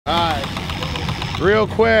Real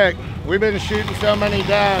quick, we've been shooting so many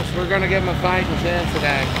ducks, we're gonna give them a fighting chance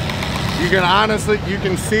today. You can honestly, you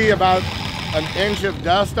can see about an inch of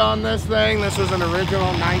dust on this thing. This was an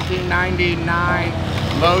original 1999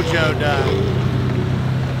 Mojo duck.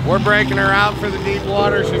 We're breaking her out for the deep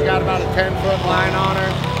water. She's got about a 10-foot line on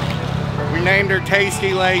her. We named her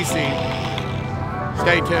Tasty Lacey.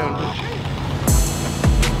 Stay tuned.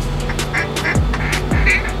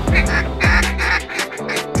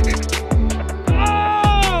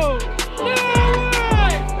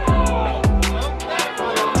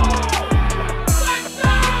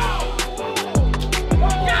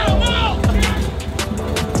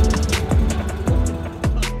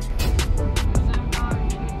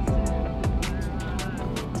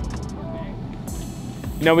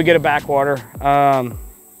 You know, we get a backwater, and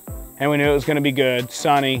we knew it was gonna be good.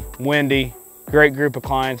 Sunny, windy, great group of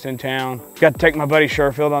clients in town. Got to take my buddy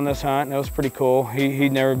Sherfield on this hunt, and it was pretty cool.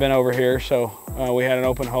 He'd never been over here, so we had an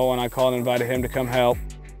open hole, and I called and invited him to come help.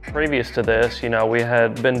 Previous to this, you know, we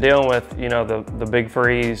had been dealing with, you know, the big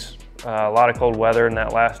freeze, a lot of cold weather in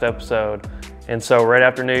that last episode. And so right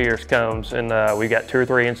after New Year's comes, and we got 2 or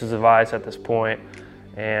 3 inches of ice at this point.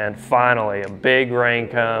 And finally, a big rain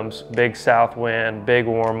comes, big south wind, big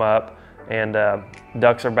warm up, and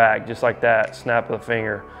ducks are back just like that, snap of the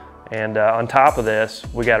finger. And on top of this,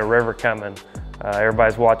 we got a river coming.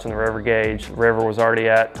 Everybody's watching the river gauge. The river was already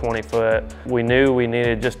at 20 foot. We knew we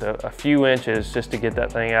needed just a few inches just to get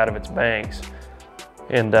that thing out of its banks.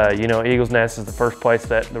 And you know, Eagle's Nest is the first place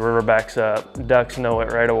that the river backs up. Ducks know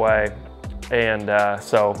it right away. And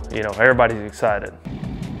so, you know, everybody's excited.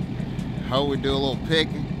 How we do a little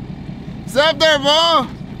picking. What's up there, boy?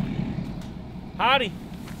 Howdy.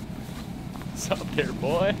 What's up there,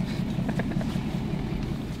 boy?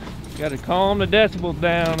 Got to calm the decibels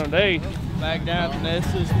down today. Back down at the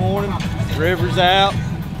nest this morning. River's out.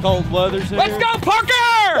 Cold weather's here. Let's go,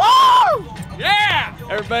 Parker! Woo! Yeah!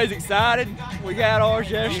 Everybody's excited. We got ours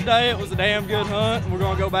yesterday. It was a damn good hunt. And we're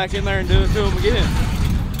going to go back in there and do it to them again.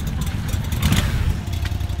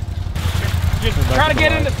 Just try to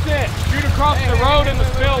get in the sit. Shoot across the road in the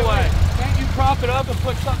spillway. Can't you prop it up and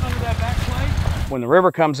put something under that back plate? When the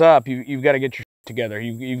river comes up, you've got to get your together.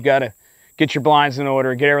 You've got to get your blinds in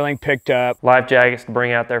order, get everything picked up. Life jackets to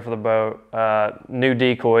bring out there for the boat. New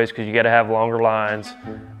decoys, because you got to have longer lines.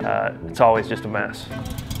 It's always just a mess.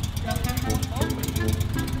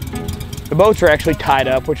 The boats are actually tied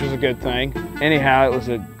up, which was a good thing. Anyhow, it was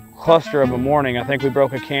a cluster of a morning. I think we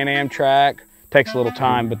broke a Can-Am track. Takes a little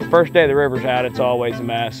time, but the first day the river's out, it's always a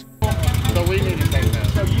mess. So we need to take that.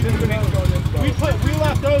 So you just we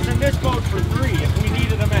left those in this boat for 3 if we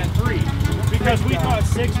needed them at 3, because we thought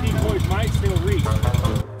 6 decoys might still reach.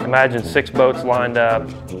 Imagine 6 boats lined up,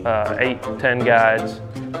 8, 10 guides,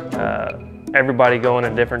 everybody going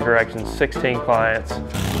in different directions, 16 clients.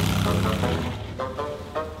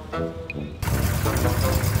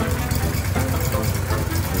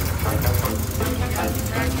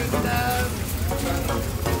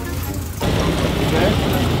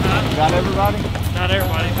 Got everybody? Not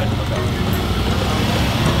everybody,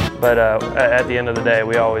 But at the end of the day,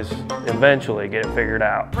 we always eventually get it figured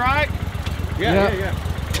out. Right? Yeah.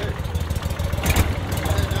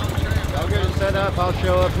 Y'all get it set up, I'll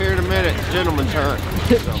show up here in a minute. It's gentleman's hunt.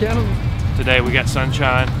 Gentlemen. Today we got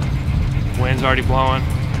sunshine, wind's already blowing,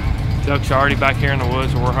 ducks are already back here in the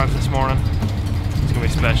woods where we're hunting this morning. It's gonna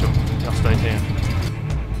be special. Y'all stay tuned.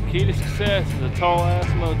 Key to success is a tall ass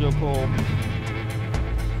mojo pole.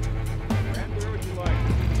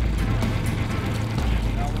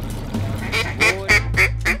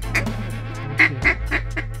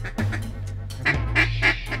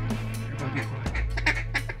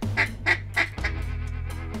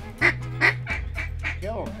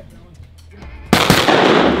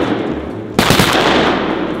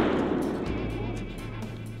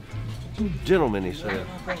 Gentlemen, he said.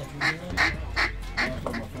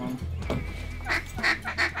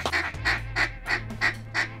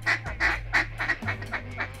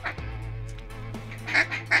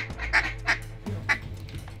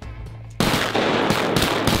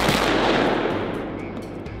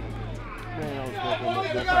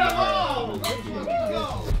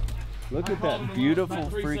 Look at that beautiful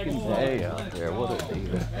freaking day out there. What a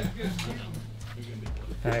diva.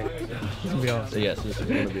 Hey, it's gonna be awesome. So yes, this is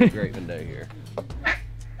going to be a great one day here.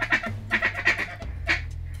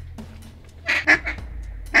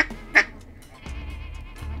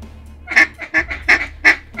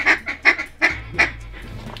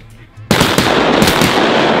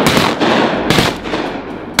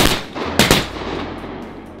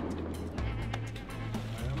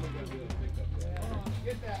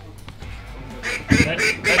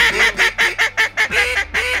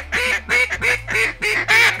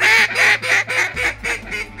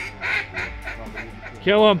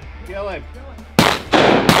 Kill him. Kill him.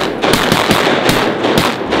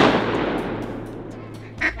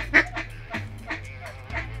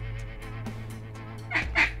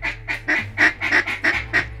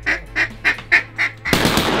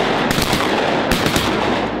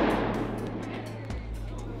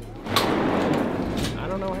 I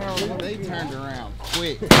don't know how they turned around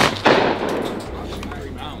quick. 2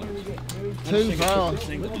 pounds.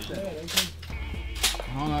 I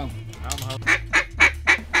don't know.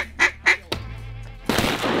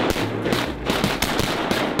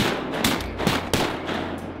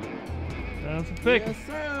 That's a pick. Yes,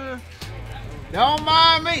 sir. Don't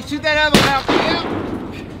mind me. Shoot that other one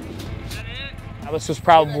out. This was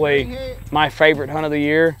probably my favorite hunt of the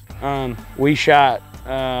year. We shot,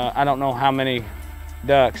 I don't know how many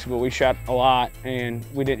ducks, but we shot a lot, and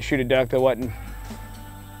we didn't shoot a duck that wasn't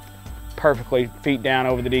perfectly feet down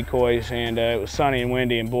over the decoys, and it was sunny and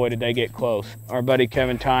windy, and boy, did they get close. Our buddy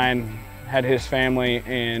Kevin Tyne had his family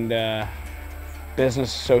and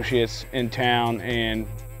business associates in town, and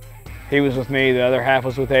he was with me, the other half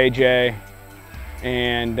was with AJ,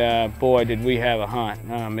 and boy, did we have a hunt.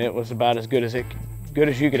 It was about as good as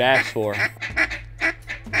you could ask for.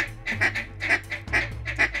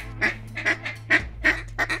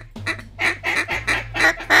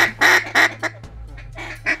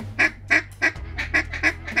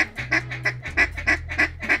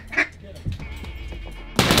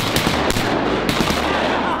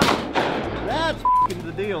 That's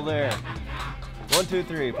the deal there. 1, 2,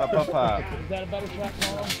 3, pop, pop, pop. Is that a better shot,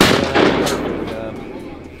 Carl?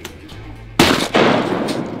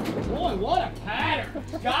 Boy, what a pattern!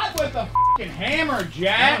 Scott with the f***ing hammer,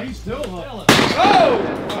 Jack! No, he's still hooked. Oh!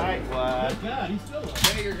 Right, wide. Good God, he's still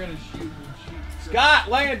hooked. Now you're gonna shoot and shoot. Scott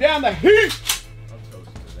laying down the heat!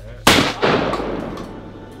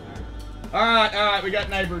 All right, we got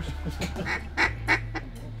neighbors.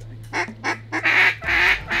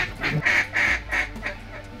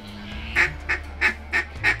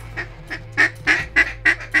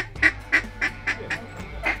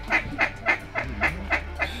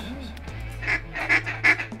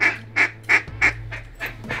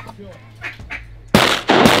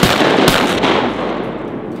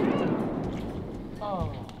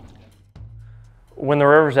 When the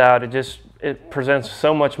river's out, it presents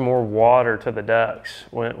so much more water to the ducks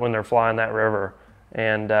when they're flying that river,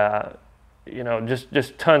 and you know,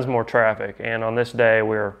 just tons more traffic. And on this day,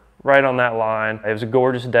 we were right on that line. It was a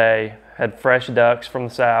gorgeous day. Had fresh ducks from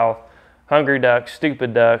the south, hungry ducks,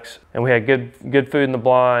 stupid ducks, and we had good food in the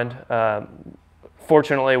blind.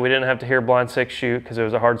 Fortunately, we didn't have to hear blind 6 shoot because it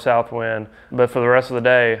was a hard south wind. But for the rest of the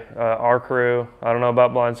day, our crew, I don't know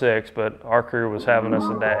about blind 6, but our crew was having us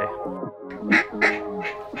a day.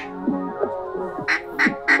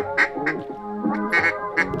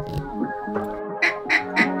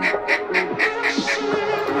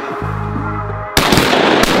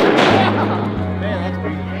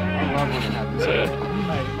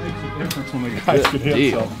 When the guys could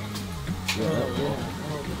hit something.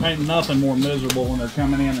 Ain't nothing more miserable when they're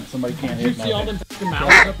coming in and somebody can't hit nothing. See all them f***ing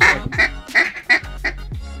mouths up there?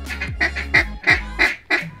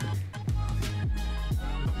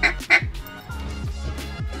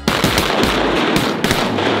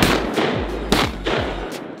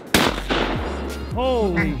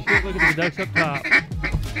 Holy shit, look at the ducks up top.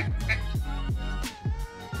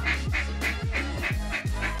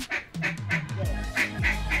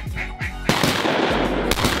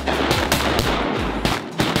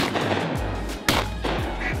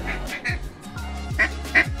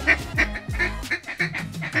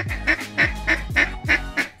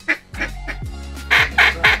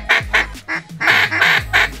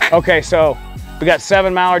 Okay, so we got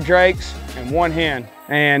 7 mallard drakes and 1 hen,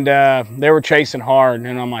 and they were chasing hard,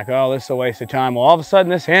 and I'm like, oh, this is a waste of time. Well, all of a sudden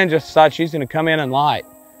this hen just thought she's gonna come in and light.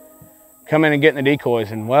 Come in and get in the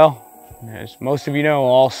decoys, and well, as most of you know,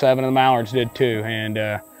 all 7 of the mallards did too, and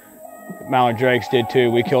mallard drakes did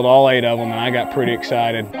too. We killed all 8 of them, and I got pretty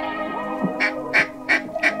excited.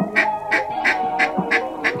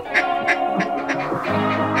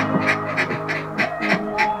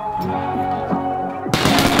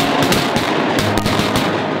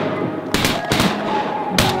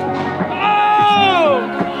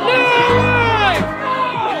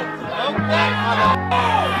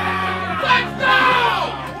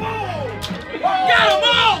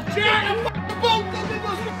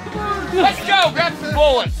 Let's go, grab some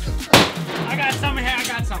bullets. I got some,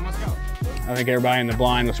 let's go. I think everybody in the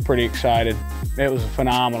blind was pretty excited. It was a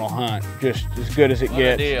phenomenal hunt, just as good as it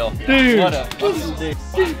gets. Deal. Dude. What a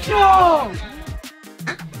deal.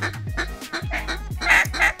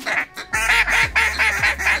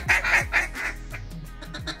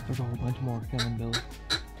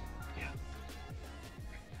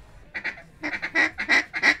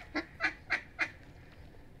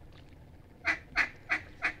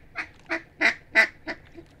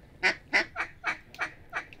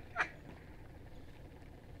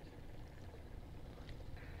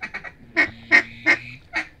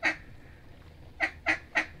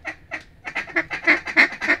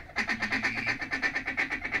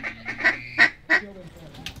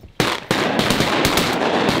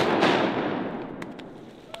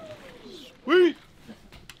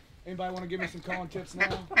 Anybody want to give me some calling tips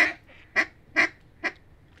now?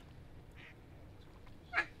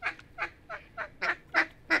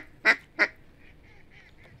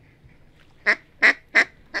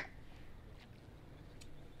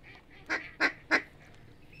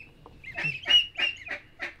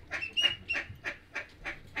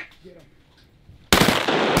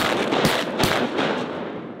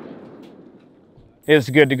 It's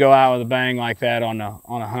good to go out with a bang like that on a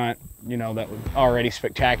hunt, you know, that was already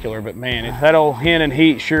spectacular. But man, that old hen and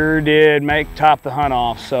heat sure did top the hunt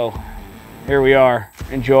off. So here we are.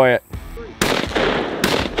 Enjoy it.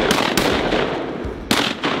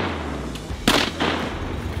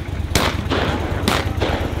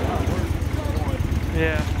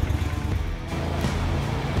 Yeah.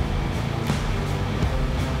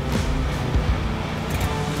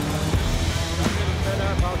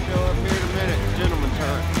 I'll show up here in a minute. Gentleman's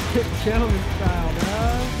hunt. Gentleman's hunt.